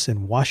Anonymous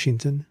in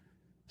Washington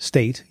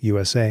State,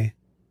 USA,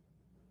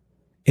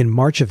 in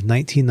March of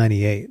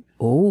 1998.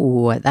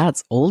 Oh,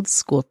 that's old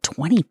school.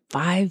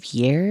 25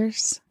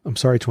 years? I'm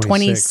sorry, 26.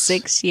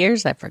 26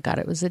 years? I forgot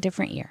it was a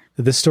different year.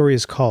 This story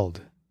is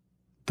called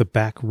The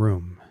Back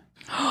Room.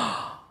 Yeah.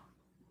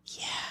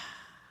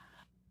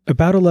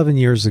 About 11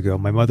 years ago,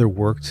 my mother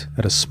worked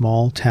at a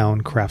small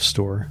town craft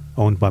store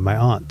owned by my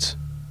aunt.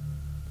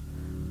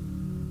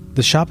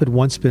 The shop had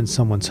once been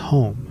someone's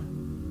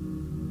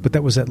home, but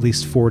that was at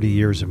least 40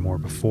 years or more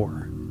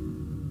before.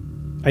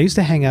 I used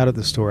to hang out at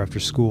the store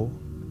after school.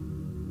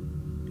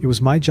 It was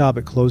my job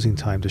at closing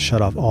time to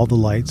shut off all the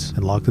lights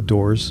and lock the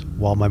doors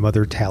while my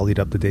mother tallied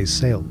up the day's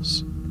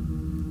sales.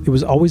 It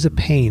was always a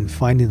pain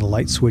finding the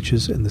light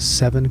switches in the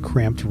 7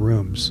 cramped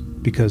rooms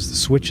because the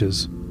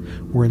switches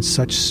were in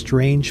such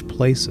strange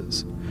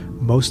places,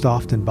 most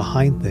often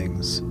behind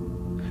things,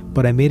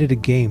 but I made it a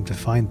game to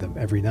find them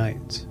every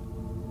night.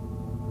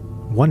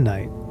 One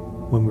night,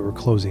 when we were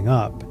closing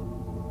up,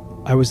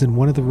 I was in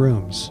one of the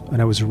rooms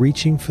and I was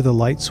reaching for the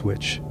light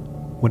switch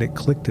when it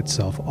clicked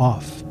itself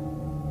off.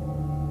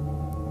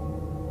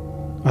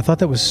 I thought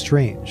that was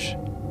strange,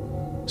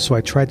 so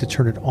I tried to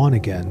turn it on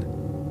again,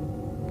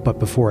 but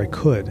before I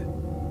could,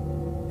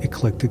 it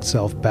clicked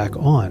itself back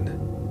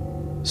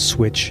on,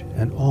 switch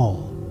and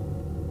all.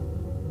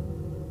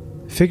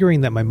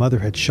 Figuring that my mother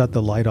had shut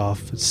the light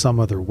off some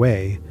other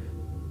way,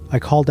 I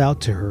called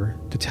out to her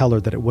to tell her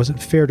that it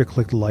wasn't fair to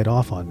click the light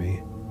off on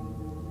me.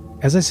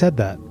 As I said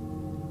that,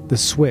 the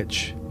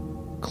switch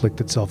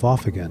clicked itself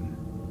off again.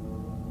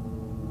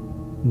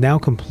 Now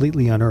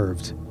completely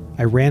unnerved,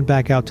 I ran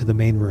back out to the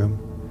main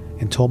room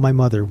and told my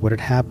mother what had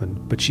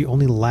happened, but she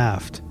only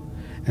laughed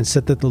and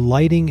said that the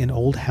lighting in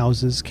old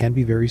houses can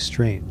be very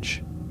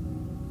strange.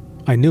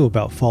 I knew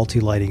about faulty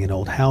lighting in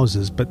old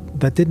houses, but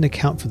that didn't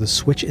account for the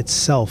switch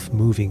itself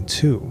moving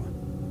too.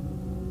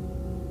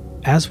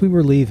 As we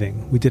were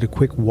leaving, we did a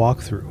quick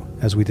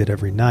walkthrough, as we did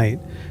every night,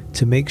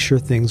 to make sure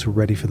things were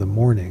ready for the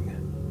morning.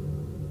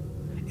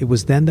 It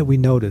was then that we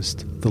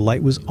noticed the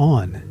light was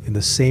on in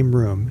the same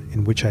room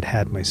in which I'd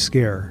had my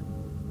scare.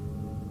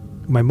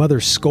 My mother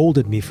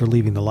scolded me for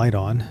leaving the light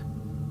on,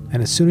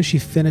 and as soon as she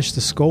finished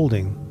the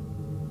scolding,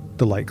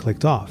 the light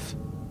clicked off.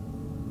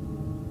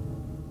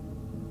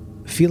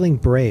 Feeling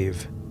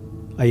brave,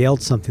 I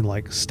yelled something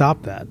like,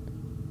 "Stop that!"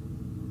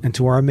 And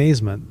to our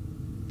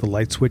amazement, the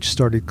light switch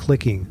started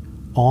clicking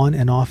on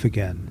and off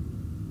again,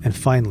 and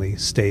finally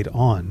stayed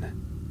on.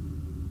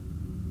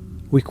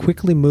 We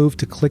quickly moved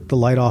to click the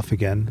light off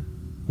again,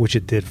 which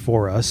it did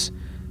for us,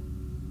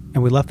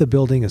 and we left the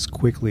building as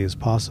quickly as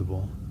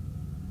possible.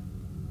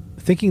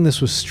 Thinking this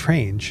was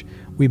strange,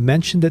 we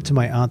mentioned it to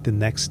my aunt the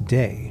next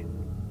day.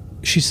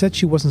 She said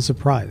she wasn't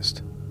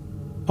surprised.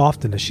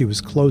 Often as she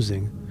was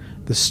closing,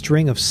 the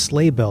string of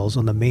sleigh bells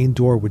on the main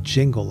door would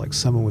jingle like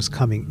someone was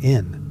coming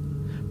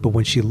in, but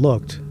when she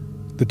looked,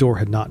 the door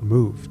had not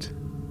moved.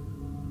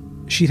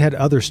 She'd had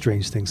other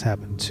strange things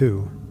happen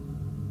too.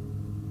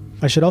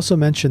 I should also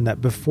mention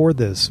that before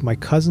this, my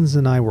cousins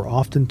and I were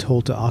often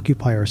told to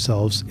occupy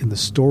ourselves in the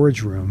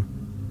storage room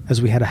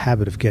as we had a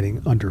habit of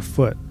getting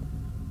underfoot.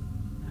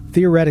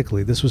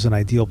 Theoretically, this was an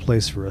ideal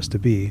place for us to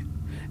be,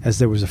 as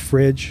there was a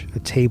fridge, a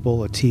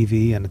table, a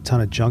TV, and a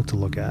ton of junk to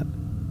look at.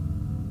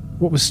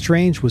 What was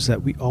strange was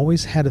that we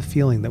always had a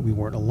feeling that we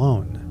weren't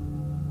alone.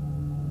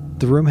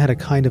 The room had a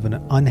kind of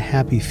an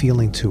unhappy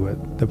feeling to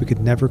it that we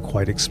could never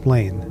quite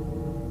explain.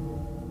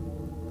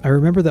 I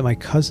remember that my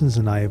cousins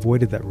and I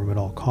avoided that room at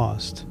all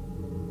cost.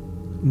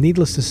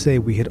 Needless to say,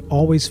 we had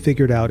always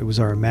figured out it was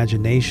our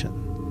imagination,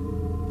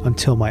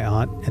 until my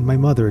aunt and my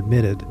mother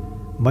admitted,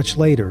 much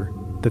later,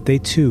 that they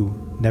too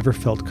never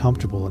felt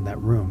comfortable in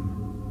that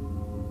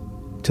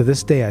room. To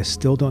this day, I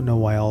still don't know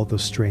why all of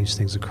those strange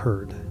things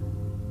occurred.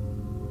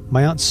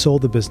 My aunt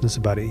sold the business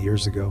about 8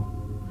 years ago,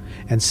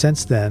 and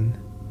since then,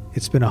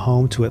 it's been a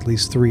home to at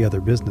least 3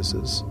 other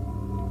businesses.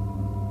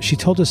 She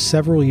told us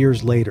several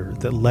years later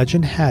that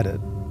legend had it,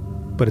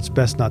 but it's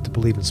best not to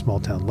believe in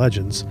small-town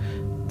legends,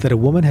 that a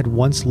woman had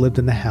once lived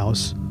in the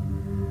house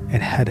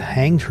and had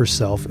hanged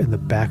herself in the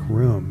back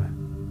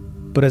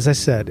room. But as I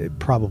said, it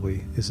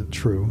probably isn't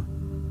true.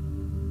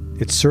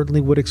 It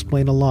certainly would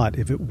explain a lot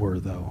if it were,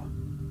 though.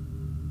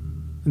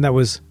 And that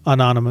was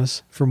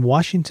Anonymous from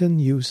Washington,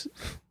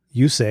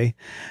 USA,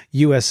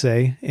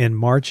 in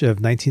March of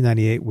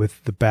 1998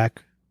 with The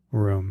Back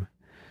Room.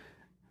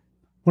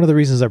 One of the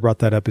reasons I brought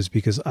that up is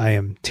because I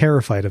am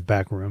terrified of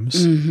back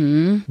rooms.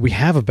 Mm-hmm. We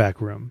have a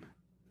back room.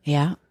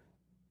 Yeah.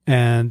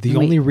 And the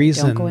only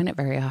reason... don't go in it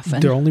very often.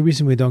 The only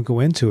reason we don't go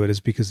into it is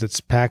because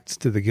it's packed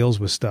to the gills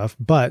with stuff.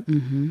 But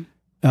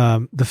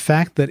the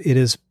fact that it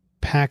is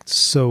packed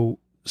so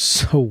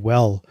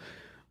well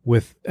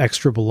with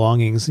extra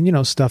belongings and, you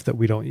know, stuff that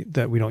we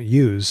don't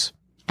use.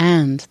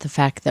 And the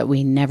fact that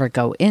we never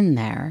go in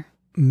there.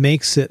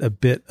 Makes it a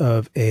bit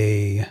of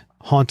a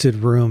haunted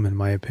room, in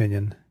my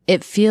opinion.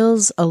 It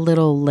feels a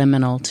little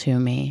liminal to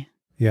me.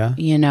 Yeah.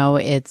 You know,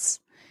 it's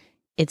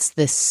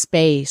this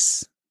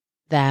space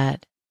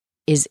that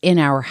is in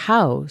our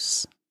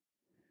house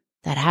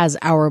that has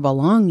our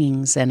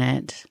belongings in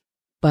it,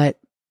 but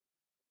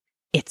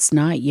it's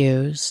not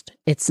used.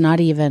 It's not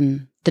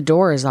even, the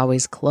door is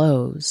always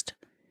closed.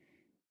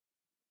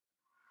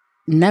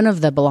 None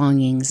of the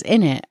belongings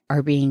in it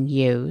are being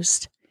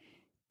used.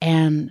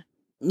 And,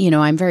 you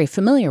know, I'm very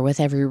familiar with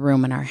every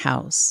room in our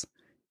house.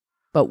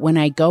 But when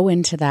I go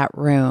into that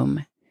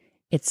room,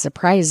 it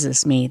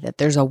surprises me that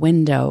there's a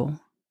window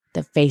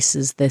that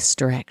faces this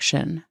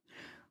direction,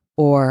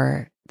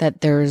 or that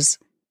there's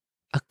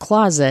a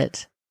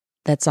closet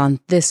that's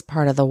on this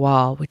part of the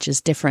wall, which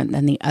is different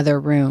than the other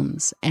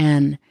rooms.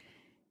 And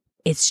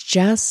it's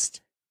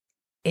just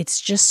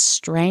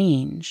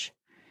strange.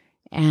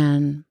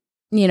 And,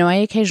 you know, I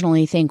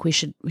occasionally think we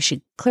should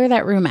clear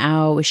that room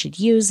out. We should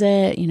use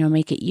it, you know,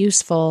 make it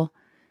useful.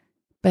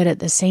 But at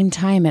the same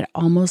time, it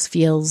almost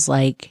feels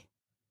like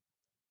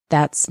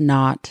that's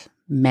not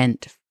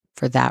meant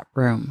for that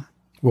room.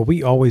 Well,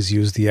 we always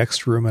use the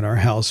extra room in our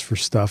house for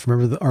stuff.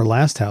 Remember our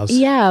last house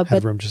had a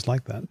room just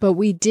like that. But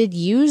we did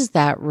use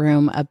that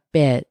room a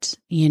bit,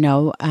 you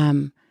know.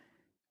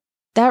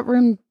 That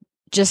room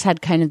just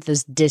had kind of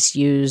this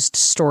disused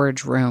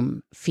storage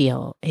room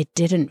feel. It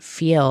didn't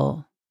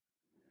feel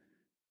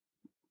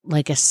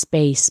like a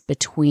space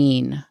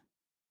between,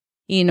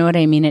 you know what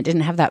I mean? It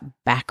didn't have that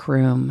back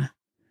room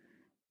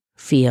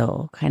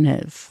feel, kind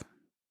of.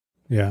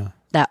 Yeah.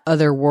 That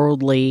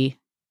otherworldly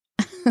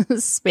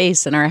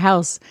space in our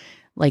house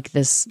like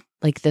this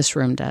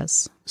room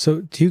does.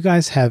 So do you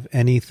guys have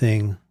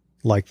anything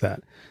like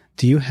that?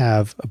 Do you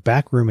have a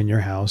back room in your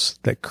house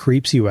that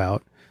creeps you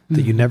out,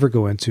 that you never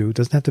go into? It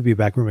doesn't have to be a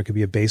back room. It could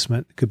be a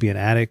basement. It could be an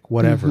attic,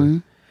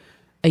 whatever.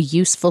 A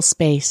useful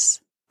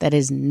space that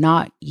is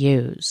not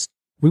used.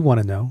 We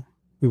want to know.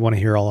 We want to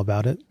hear all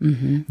about it.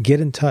 Get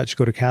in touch.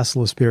 Go to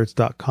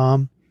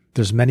castleofspirits.com.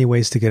 There's many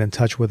ways to get in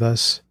touch with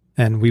us,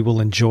 and we will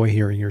enjoy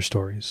hearing your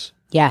stories.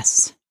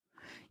 Yes.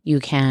 You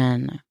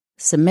can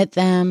submit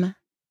them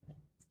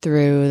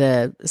through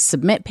the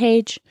submit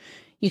page.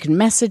 You can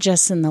message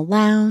us in the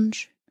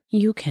lounge.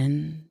 You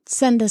can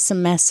send us a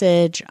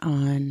message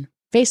on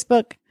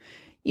Facebook.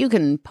 You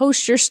can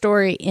post your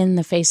story in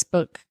the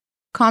Facebook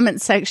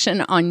comment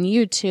section on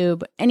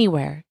YouTube,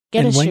 anywhere.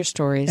 Get us your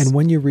stories. And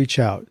when you reach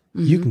out,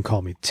 you can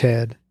call me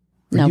Ted,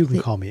 or you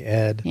can call me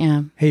Ed.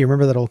 Yeah. Hey, you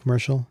remember that old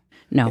commercial?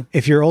 No.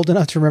 If you're old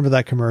enough to remember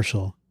that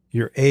commercial,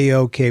 you're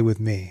A-okay with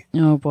me.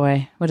 Oh,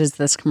 boy. What is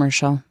this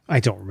commercial?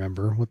 I don't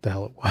remember what the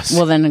hell it was.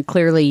 Well, then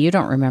clearly you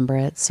don't remember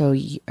it, so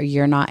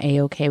you're not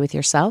A-okay with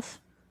yourself?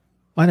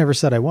 I never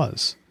said I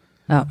was.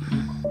 Oh.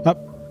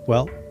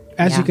 Well,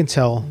 as you can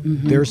tell,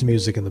 there's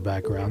music in the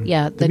background.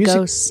 Yeah, the music,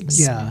 ghosts.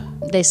 Yeah.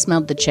 They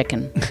smelled the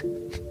chicken.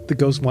 The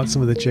ghosts want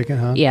some of the chicken,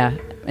 huh? Yeah.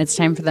 It's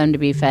time for them to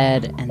be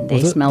fed, and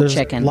they smell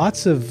chicken.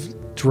 Lots of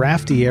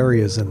drafty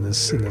areas in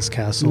this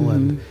castle,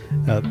 and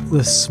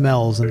the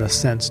smells and the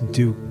scents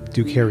do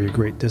carry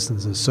great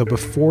distances. So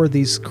before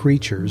these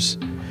creatures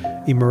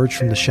emerge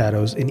from the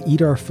shadows and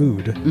eat our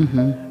food,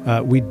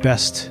 we'd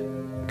best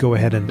go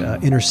ahead and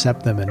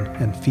intercept them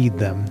and feed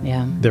them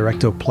their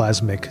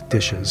ectoplasmic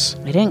dishes.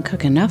 I didn't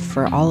cook enough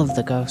for all of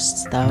the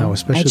ghosts, though. No,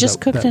 especially I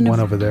just cooked that one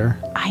over there.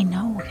 I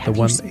know. The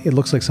one, it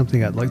looks like something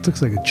that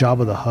looks like a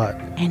Jabba the Hutt.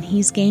 And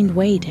he's gained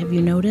weight. Have you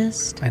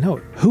noticed? I know.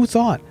 Who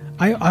thought?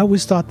 I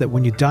always thought that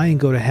when you die and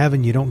go to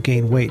heaven, you don't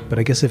gain weight. But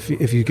I guess if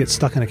you get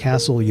stuck in a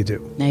castle, you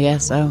do. I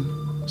guess so.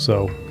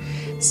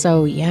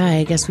 So yeah,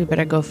 I guess we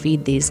better go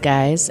feed these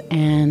guys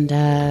and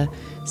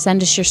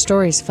send us your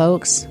stories,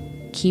 folks.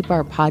 Keep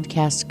our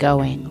podcast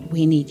going.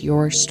 We need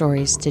your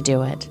stories to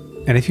do it.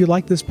 And if you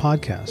like this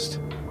podcast,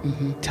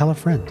 tell a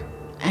friend.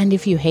 And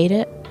if you hate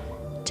it,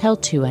 tell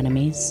 2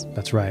 enemies.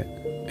 That's right.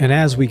 And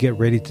as we get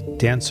ready to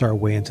dance our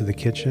way into the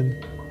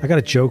kitchen, I got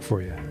a joke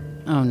for you.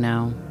 Oh,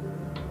 no.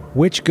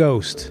 Which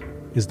ghost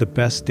is the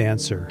best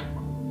dancer?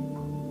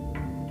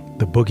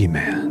 The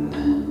boogeyman.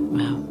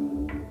 Wow.